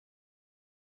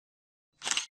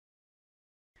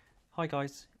Hi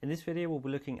guys, in this video we'll be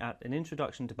looking at an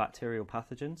introduction to bacterial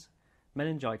pathogens,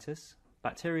 meningitis,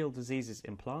 bacterial diseases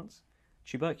in plants,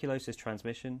 tuberculosis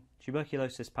transmission,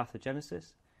 tuberculosis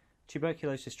pathogenesis,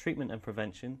 tuberculosis treatment and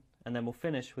prevention, and then we'll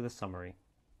finish with a summary.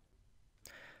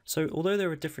 So although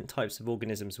there are different types of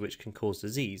organisms which can cause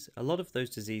disease, a lot of those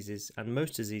diseases and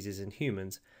most diseases in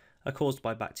humans are caused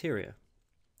by bacteria.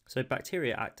 So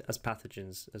bacteria act as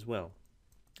pathogens as well.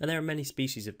 And there are many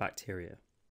species of bacteria.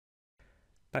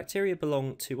 Bacteria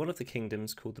belong to one of the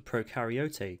kingdoms called the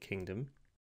Prokaryote kingdom.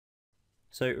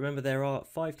 So remember there are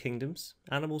 5 kingdoms: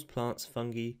 animals, plants,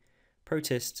 fungi,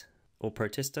 protist or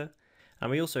protista,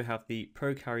 and we also have the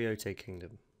Prokaryote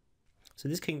kingdom. So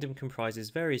this kingdom comprises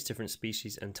various different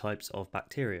species and types of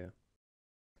bacteria.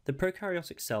 The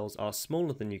prokaryotic cells are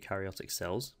smaller than eukaryotic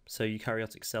cells, so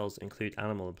eukaryotic cells include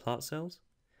animal and plant cells,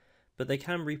 but they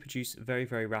can reproduce very,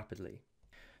 very rapidly.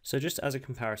 So just as a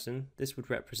comparison, this would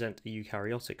represent a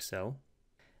eukaryotic cell,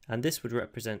 and this would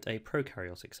represent a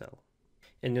prokaryotic cell.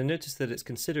 And you'll notice that it's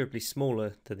considerably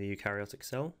smaller than the eukaryotic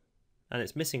cell, and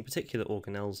it's missing particular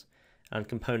organelles and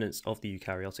components of the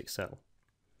eukaryotic cell,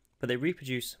 but they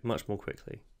reproduce much more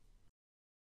quickly.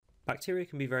 Bacteria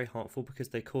can be very harmful because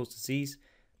they cause disease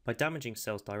by damaging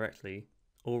cells directly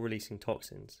or releasing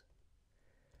toxins.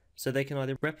 So they can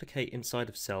either replicate inside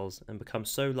of cells and become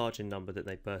so large in number that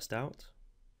they burst out,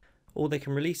 or they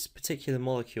can release particular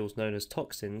molecules known as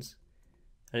toxins,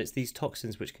 and it's these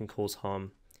toxins which can cause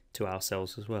harm to our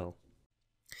cells as well.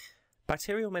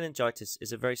 Bacterial meningitis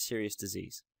is a very serious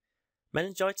disease.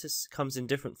 Meningitis comes in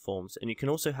different forms, and you can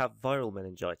also have viral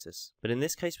meningitis, but in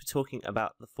this case we're talking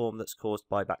about the form that's caused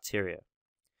by bacteria.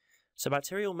 So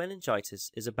bacterial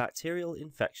meningitis is a bacterial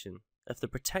infection of the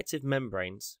protective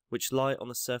membranes which lie on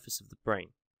the surface of the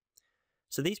brain.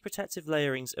 So these protective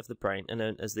layerings of the brain are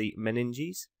known as the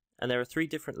meninges, and there are 3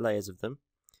 different layers of them.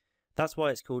 That's why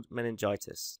it's called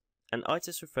meningitis, and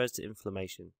itis refers to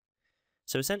inflammation.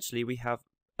 So essentially we have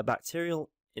a bacterial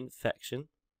infection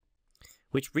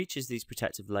which reaches these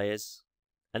protective layers,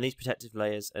 and these protective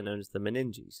layers are known as the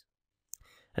meninges.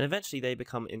 And eventually they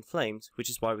become inflamed, which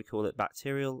is why we call it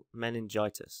bacterial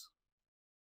meningitis.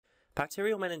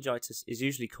 Bacterial meningitis is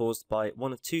usually caused by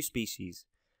one of 2 species.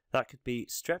 That could be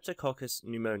Streptococcus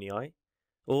pneumoniae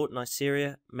or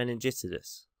Neisseria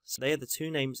meningitidis. So they are the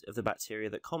 2 names of the bacteria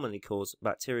that commonly cause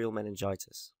bacterial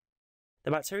meningitis.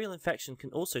 The bacterial infection can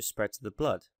also spread to the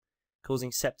blood, causing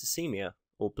septicemia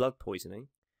or blood poisoning,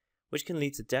 which can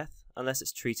lead to death unless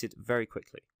it's treated very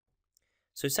quickly.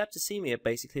 So septicemia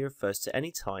basically refers to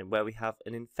any time where we have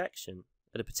an infection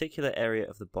at a particular area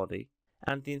of the body,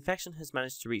 and the infection has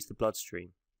managed to reach the bloodstream,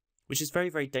 which is very,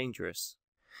 very dangerous.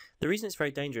 The reason it's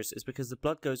very dangerous is because the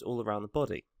blood goes all around the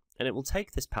body, and it will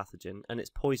take this pathogen and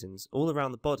its poisons all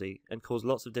around the body and cause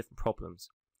lots of different problems.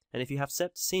 And if you have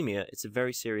septicemia, it's a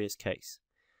very serious case.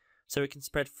 So it can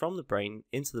spread from the brain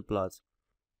into the blood,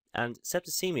 and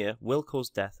septicemia will cause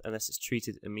death unless it's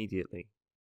treated immediately.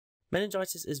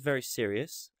 Meningitis is very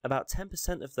serious. About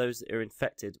 10% of those that are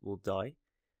infected will die,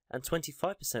 and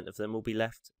 25% of them will be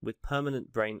left with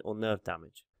permanent brain or nerve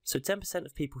damage. So 10%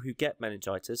 of people who get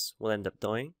meningitis will end up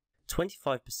dying,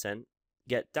 25%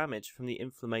 get damage from the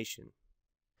inflammation.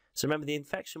 So remember, the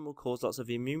infection will cause lots of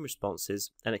immune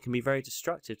responses, and it can be very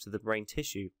destructive to the brain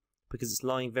tissue because it's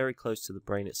lying very close to the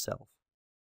brain itself.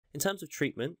 In terms of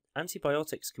treatment,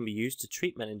 antibiotics can be used to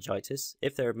treat meningitis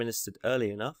if they're administered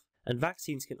early enough, and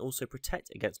vaccines can also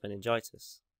protect against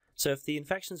meningitis. So if the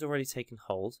infection's already taken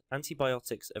hold,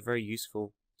 antibiotics are very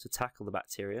useful to tackle the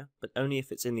bacteria, but only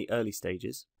if it's in the early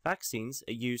stages. Vaccines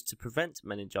are used to prevent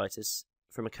meningitis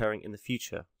from occurring in the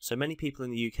future, so many people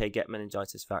in the UK get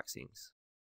meningitis vaccines.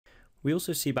 We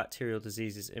also see bacterial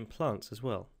diseases in plants as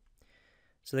well.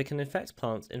 So they can infect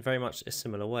plants in very much a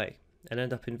similar way, and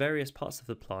end up in various parts of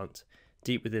the plant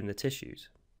deep within the tissues.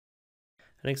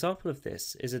 An example of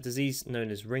this is a disease known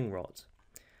as ring rot,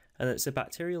 and it's a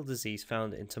bacterial disease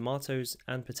found in tomatoes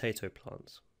and potato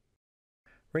plants.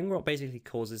 Ring rot basically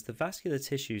causes the vascular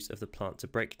tissues of the plant to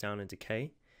break down and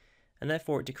decay, and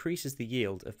therefore it decreases the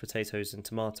yield of potatoes and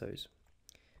tomatoes.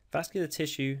 Vascular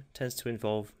tissue tends to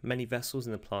involve many vessels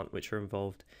in the plant which are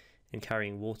involved in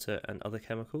carrying water and other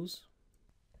chemicals,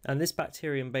 and this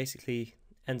bacterium basically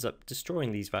ends up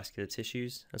destroying these vascular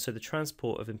tissues, and so the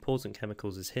transport of important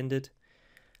chemicals is hindered,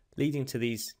 leading to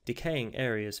these decaying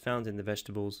areas found in the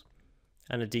vegetables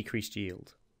and a decreased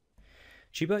yield.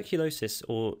 Tuberculosis,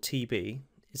 or TB,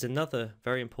 is another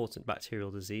very important bacterial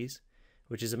disease,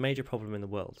 which is a major problem in the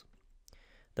world.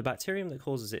 The bacterium that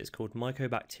causes it is called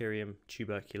Mycobacterium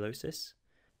tuberculosis,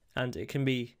 and it can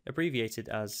be abbreviated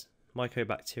as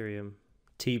Mycobacterium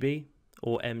TB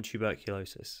or M.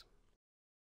 tuberculosis.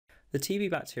 The TB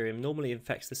bacterium normally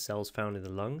infects the cells found in the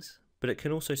lungs, but it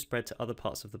can also spread to other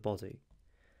parts of the body.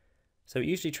 So it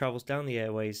usually travels down the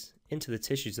airways into the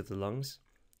tissues of the lungs,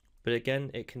 but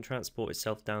again it can transport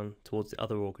itself down towards the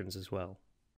other organs as well.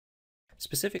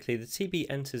 Specifically, the TB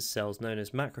enters cells known as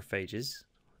macrophages,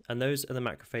 and those are the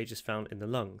macrophages found in the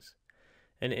lungs,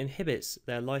 and it inhibits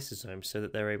their lysosomes so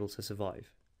that they're able to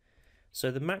survive. So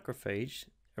the macrophage,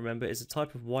 remember, is a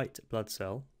type of white blood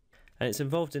cell, and it's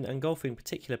involved in engulfing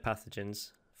particular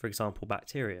pathogens, for example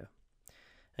bacteria.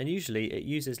 And usually it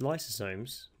uses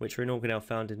lysosomes, which are an organelle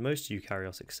found in most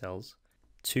eukaryotic cells,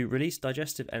 to release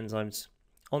digestive enzymes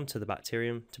onto the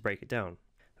bacterium to break it down.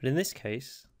 But in this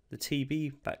case, the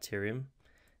TB bacterium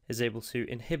is able to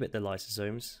inhibit the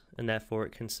lysosomes, and therefore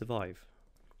it can survive.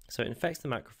 So it infects the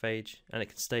macrophage and it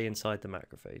can stay inside the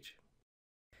macrophage.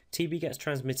 TB gets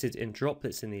transmitted in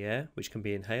droplets in the air, which can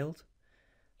be inhaled.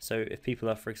 So if people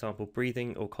are, for example,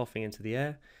 breathing or coughing into the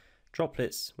air,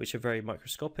 droplets, which are very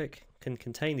microscopic, can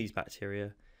contain these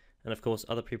bacteria, and of course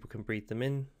other people can breathe them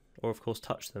in, or of course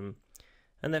touch them,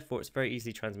 and therefore it's very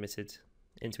easily transmitted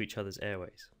into each other's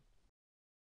airways.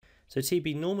 So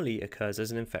TB normally occurs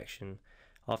as an infection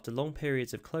after long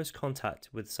periods of close contact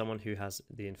with someone who has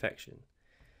the infection.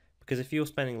 Because if you're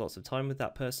spending lots of time with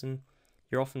that person,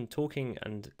 you're often talking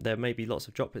and there may be lots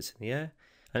of droplets in the air,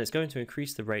 and it's going to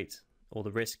increase the rate or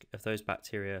the risk of those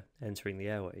bacteria entering the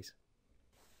airways.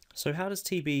 So how does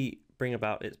TB bring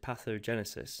about its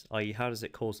pathogenesis, i.e. how does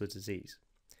it cause the disease?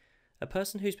 A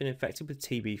person who's been infected with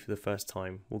TB for the first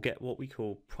time will get what we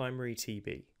call primary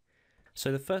TB.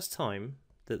 So the first time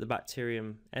that the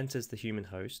bacterium enters the human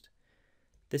host,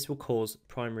 this will cause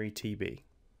primary TB.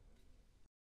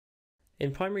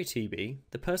 In primary TB,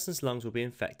 the person's lungs will be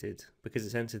infected because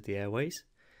it's entered the airways,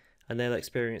 and they'll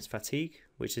experience fatigue,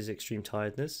 which is extreme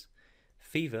tiredness,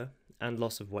 fever, and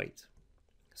loss of weight.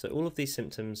 So all of these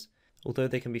symptoms, although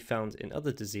they can be found in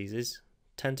other diseases,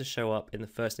 tend to show up in the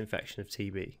first infection of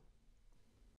TB.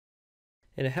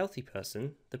 In a healthy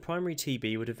person, the primary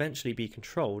TB would eventually be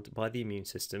controlled by the immune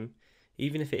system,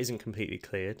 even if it isn't completely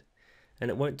cleared, and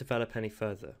it won't develop any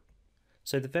further.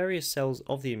 So the various cells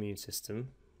of the immune system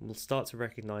will start to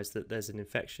recognise that there's an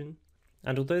infection,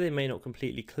 and although they may not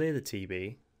completely clear the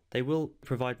TB, they will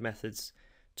provide methods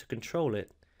to control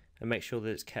it and make sure that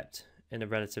it's kept in a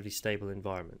relatively stable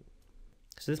environment.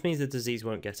 So this means the disease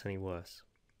won't get any worse.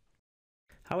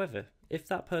 However, if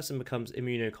that person becomes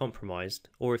immunocompromised,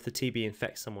 or if the TB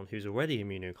infects someone who's already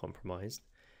immunocompromised,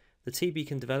 the TB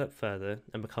can develop further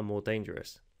and become more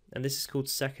dangerous, and this is called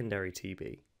secondary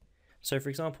TB. So for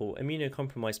example,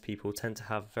 immunocompromised people tend to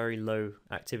have very low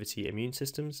activity immune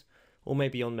systems, or may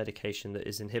be on medication that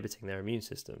is inhibiting their immune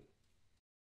system.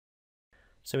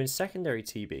 So in secondary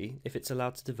TB, if it's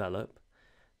allowed to develop,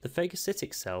 the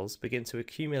phagocytic cells begin to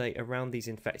accumulate around these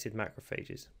infected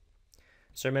macrophages.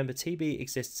 So remember, TB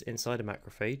exists inside a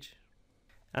macrophage,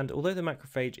 and although the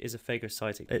macrophage is a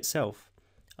phagocyte itself,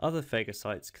 other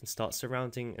phagocytes can start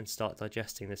surrounding and start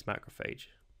digesting this macrophage.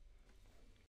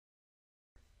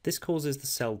 This causes the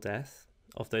cell death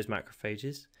of those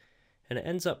macrophages, and it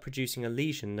ends up producing a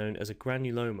lesion known as a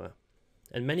granuloma,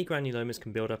 and many granulomas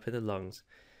can build up in the lungs,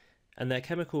 and their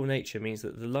chemical nature means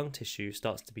that the lung tissue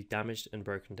starts to be damaged and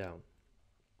broken down.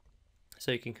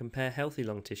 So you can compare healthy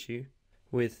lung tissue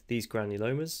with these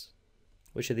granulomas,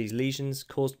 which are these lesions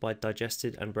caused by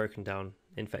digested and broken down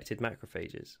infected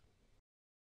macrophages.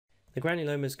 The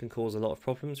granulomas can cause a lot of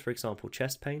problems, for example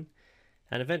chest pain,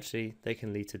 and eventually they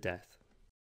can lead to death.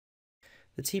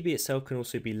 The TB itself can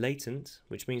also be latent,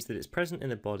 which means that it's present in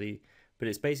the body, but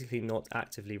it's basically not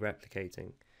actively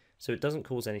replicating, so it doesn't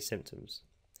cause any symptoms.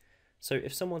 So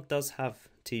if someone does have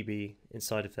TB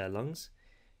inside of their lungs,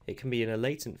 it can be in a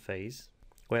latent phase,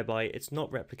 whereby it's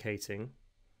not replicating,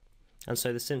 and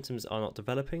so the symptoms are not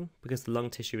developing because the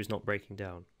lung tissue is not breaking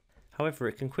down. However,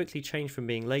 it can quickly change from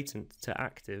being latent to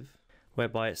active,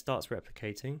 whereby it starts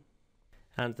replicating,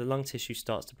 and the lung tissue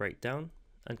starts to break down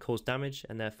and cause damage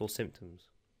and therefore symptoms.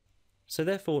 So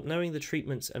therefore, knowing the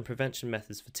treatments and prevention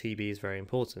methods for TB is very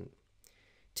important.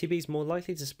 TB is more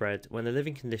likely to spread when the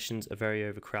living conditions are very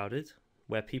overcrowded,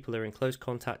 where people are in close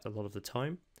contact a lot of the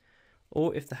time,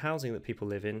 or if the housing that people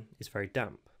live in is very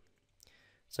damp.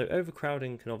 So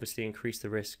overcrowding can obviously increase the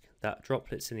risk that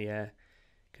droplets in the air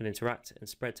can interact and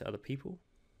spread to other people.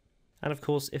 And of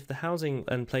course, if the housing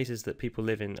and places that people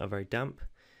live in are very damp,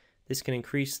 this can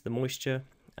increase the moisture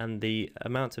and the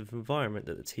amount of environment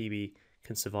that the TB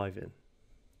can survive in.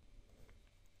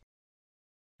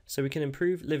 So we can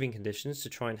improve living conditions to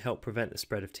try and help prevent the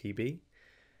spread of TB.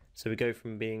 So we go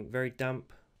from being very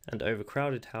damp and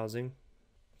overcrowded housing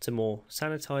to more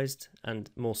sanitized and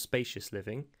more spacious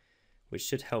living, which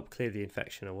should help clear the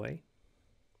infection away.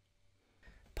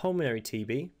 Pulmonary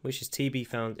TB, which is TB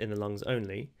found in the lungs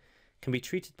only, can be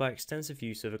treated by extensive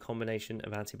use of a combination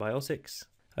of antibiotics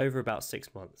over about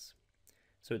 6 months.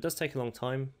 So it does take a long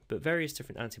time, but various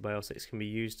different antibiotics can be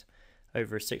used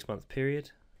over a 6-month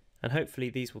period, and hopefully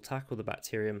these will tackle the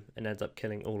bacterium and end up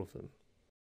killing all of them.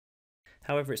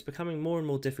 However, it's becoming more and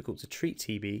more difficult to treat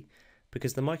TB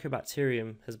because the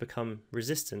mycobacterium has become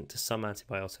resistant to some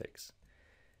antibiotics.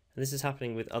 And this is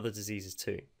happening with other diseases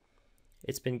too.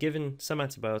 It's been given some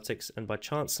antibiotics, and by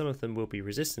chance some of them will be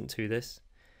resistant to this,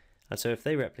 and so if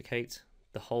they replicate,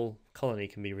 the whole colony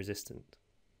can be resistant.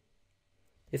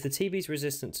 If the TB is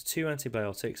resistant to 2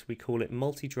 antibiotics, we call it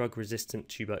multi-drug resistant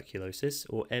tuberculosis,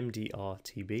 or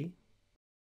MDR-TB.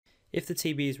 If the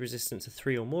TB is resistant to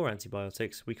 3 or more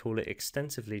antibiotics, we call it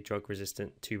extensively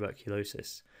drug-resistant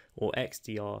tuberculosis, or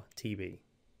XDR-TB.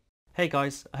 Hey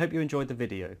guys, I hope you enjoyed the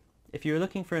video. If you are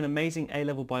looking for an amazing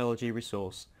A-level biology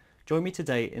resource, join me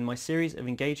today in my series of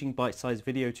engaging bite-sized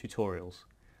video tutorials.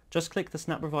 Just click the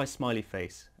SnapRevise smiley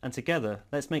face, and together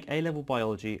let's make A-level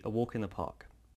biology a walk in the park.